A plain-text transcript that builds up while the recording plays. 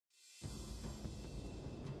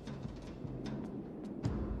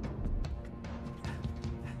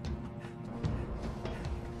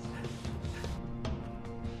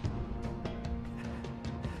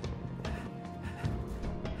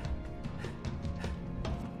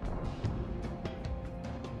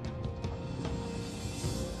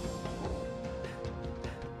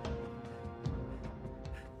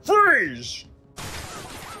Freeze!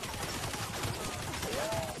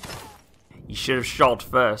 You should have shot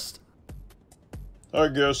first. I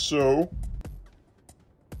guess so.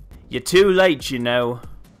 You're too late, you know.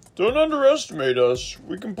 Don't underestimate us.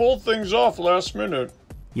 We can pull things off last minute.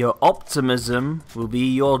 Your optimism will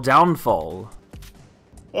be your downfall.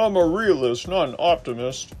 I'm a realist, not an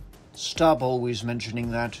optimist. Stop always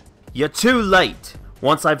mentioning that. You're too late.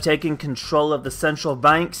 Once I've taken control of the central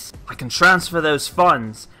banks, I can transfer those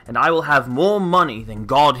funds, and I will have more money than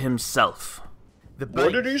God himself.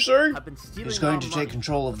 What did he say? He's going to take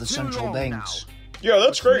control of the central banks. Yeah,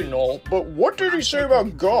 that's great and all, but what did he say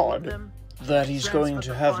about God? That he's going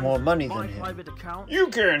to have more money than him. You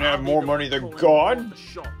can't have more money than God.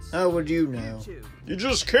 How would you know? You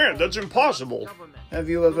just can't, that's impossible. Have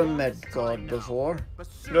you ever met God before?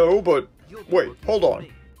 No, but wait, hold on.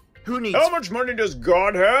 How much money does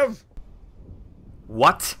God have?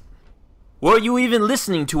 What? Were you even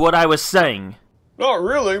listening to what I was saying? Not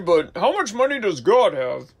really, but how much money does God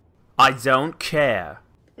have? I don't care.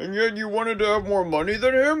 And yet you wanted to have more money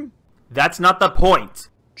than him? That's not the point.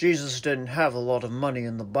 Jesus didn't have a lot of money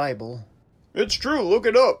in the Bible. It's true, look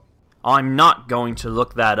it up. I'm not going to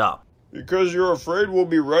look that up. Because you're afraid we'll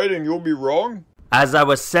be right and you'll be wrong? As I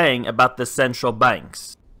was saying about the central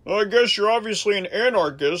banks. I guess you're obviously an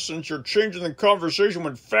anarchist since you're changing the conversation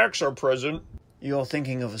when facts are present. You're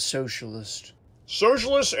thinking of a socialist.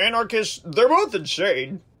 Socialists, anarchists, they're both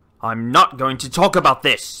insane. I'm not going to talk about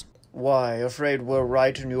this. Why, afraid we're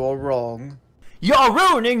right and you're wrong? You're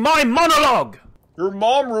ruining my monologue! Your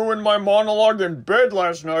mom ruined my monologue in bed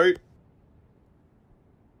last night.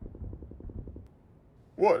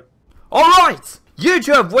 What? Alright! You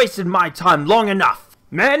two have wasted my time long enough.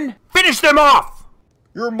 Men, finish them off!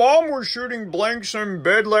 Your mom was shooting blanks in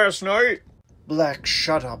bed last night? Black,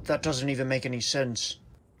 shut up. That doesn't even make any sense.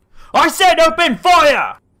 I said open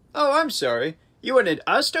fire! Oh, I'm sorry. You wanted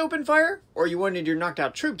us to open fire? Or you wanted your knocked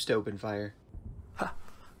out troops to open fire?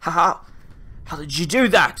 How did you do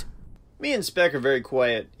that? Me and Speck are very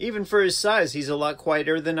quiet. Even for his size, he's a lot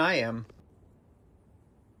quieter than I am.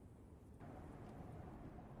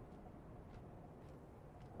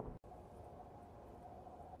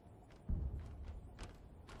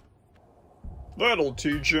 That'll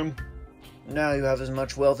teach him. Now you have as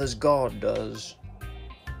much wealth as God does.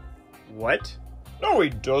 What? No, he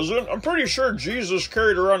doesn't. I'm pretty sure Jesus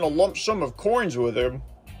carried around a lump sum of coins with him.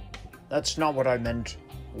 That's not what I meant.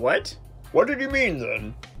 What? What did you mean,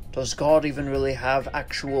 then? Does God even really have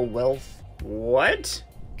actual wealth? What?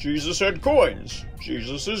 Jesus had coins.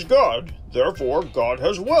 Jesus is God. Therefore, God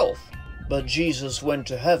has wealth. But Jesus went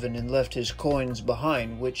to heaven and left his coins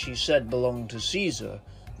behind, which he said belonged to Caesar.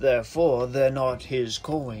 Therefore, they're not his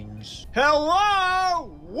coins. Hello?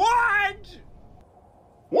 What?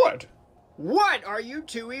 What? What are you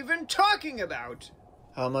two even talking about?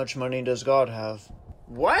 How much money does God have?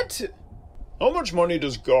 What? How much money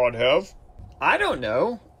does God have? I don't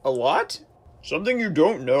know. A lot? Something you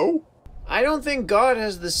don't know? I don't think God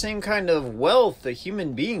has the same kind of wealth a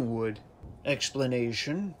human being would.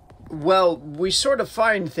 Explanation? Well, we sort of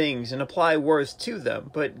find things and apply worth to them,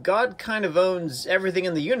 but God kind of owns everything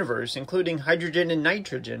in the universe, including hydrogen and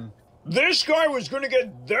nitrogen. This guy was gonna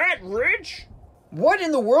get that rich? What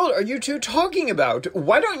in the world are you two talking about?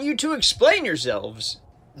 Why don't you two explain yourselves?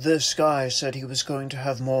 This guy said he was going to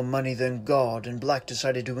have more money than God, and Black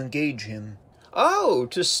decided to engage him. Oh,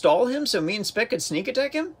 to stall him so me and Speck could sneak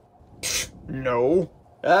attack him? No.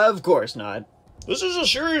 Of course not. This is a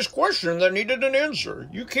serious question that needed an answer.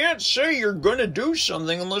 You can't say you're gonna do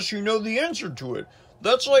something unless you know the answer to it.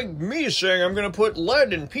 That's like me saying I'm gonna put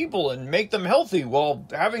lead in people and make them healthy while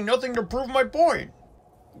having nothing to prove my point.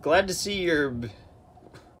 Glad to see your...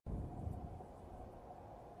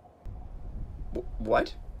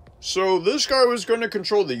 What? So this guy was gonna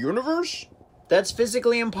control the universe? That's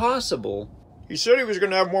physically impossible. He said he was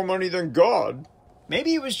gonna have more money than God.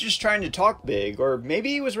 Maybe he was just trying to talk big, or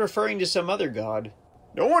maybe he was referring to some other god.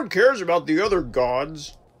 No one cares about the other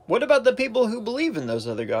gods. What about the people who believe in those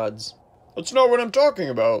other gods? That's not what I'm talking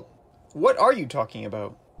about. What are you talking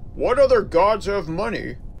about? What other gods have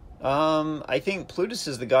money? I think Plutus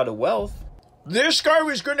is the god of wealth. This guy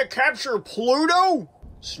was gonna capture Pluto?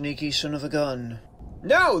 Sneaky son of a gun.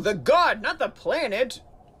 No, the god, not the planet!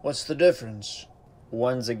 What's the difference?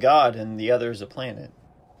 One's a god and the other's a planet.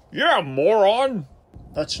 Yeah, moron!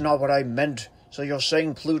 That's not what I meant. So you're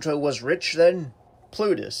saying Pluto was rich then?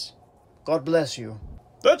 Plutus. God bless you.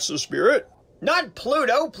 That's the spirit. Not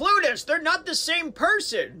Pluto, Plutus! They're not the same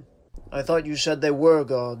person! I thought you said they were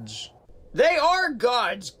gods. They are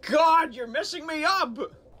gods! God, you're messing me up!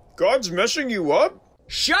 God's messing you up?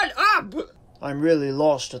 Shut up! I'm really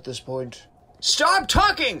lost at this point. Stop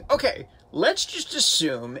talking! Okay, let's just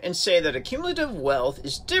assume and say that accumulative wealth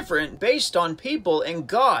is different based on people and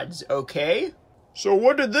gods, okay? So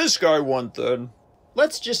what did this guy want then?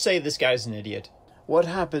 Let's just say this guy's an idiot. What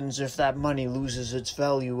happens if that money loses its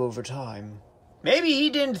value over time? Maybe he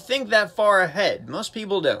didn't think that far ahead. Most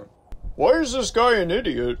people don't. Why is this guy an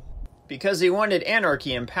idiot? Because he wanted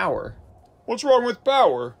anarchy and power. What's wrong with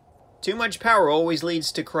power? Too much power always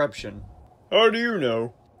leads to corruption. How do you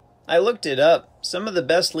know? I looked it up. Some of the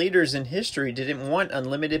best leaders in history didn't want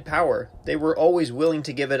unlimited power. They were always willing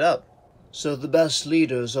to give it up. So the best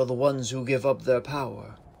leaders are the ones who give up their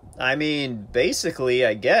power. I mean, basically,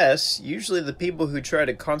 I guess. Usually the people who try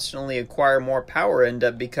to constantly acquire more power end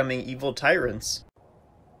up becoming evil tyrants.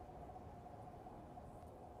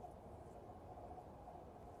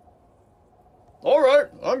 Alright,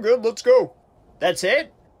 I'm good, let's go. That's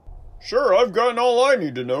it? Sure, I've gotten all I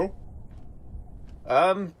need to know.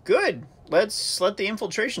 Good. Let's let the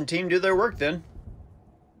infiltration team do their work then.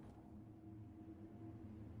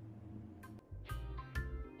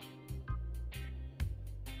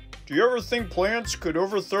 Do you ever think plants could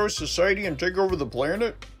overthrow society and take over the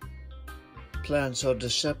planet? Plants are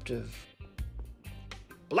deceptive.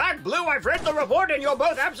 Black Blue, I've read the report and you're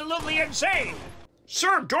both absolutely insane!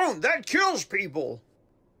 Sir, don't! That kills people!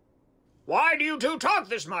 Why do you two talk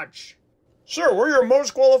this much? Sir, we're your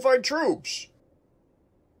most qualified troops!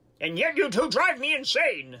 And yet you two drive me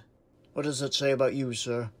insane! What does it say about you,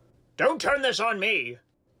 sir? Don't turn this on me!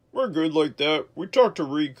 We're good like that. We talked to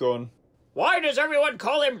Recon. Why does everyone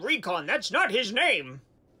call him Recon? That's not his name!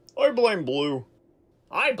 I blame Blue.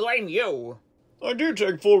 I blame you. I do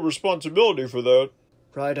take full responsibility for that.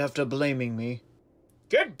 Right after blaming me.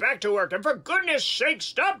 Get back to work, and for goodness sake,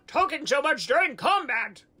 stop talking so much during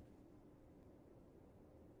combat!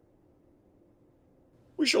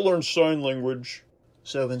 We shall learn sign language.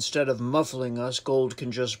 So instead of muffling us, Gold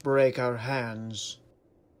can just break our hands.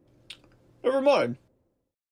 Never mind.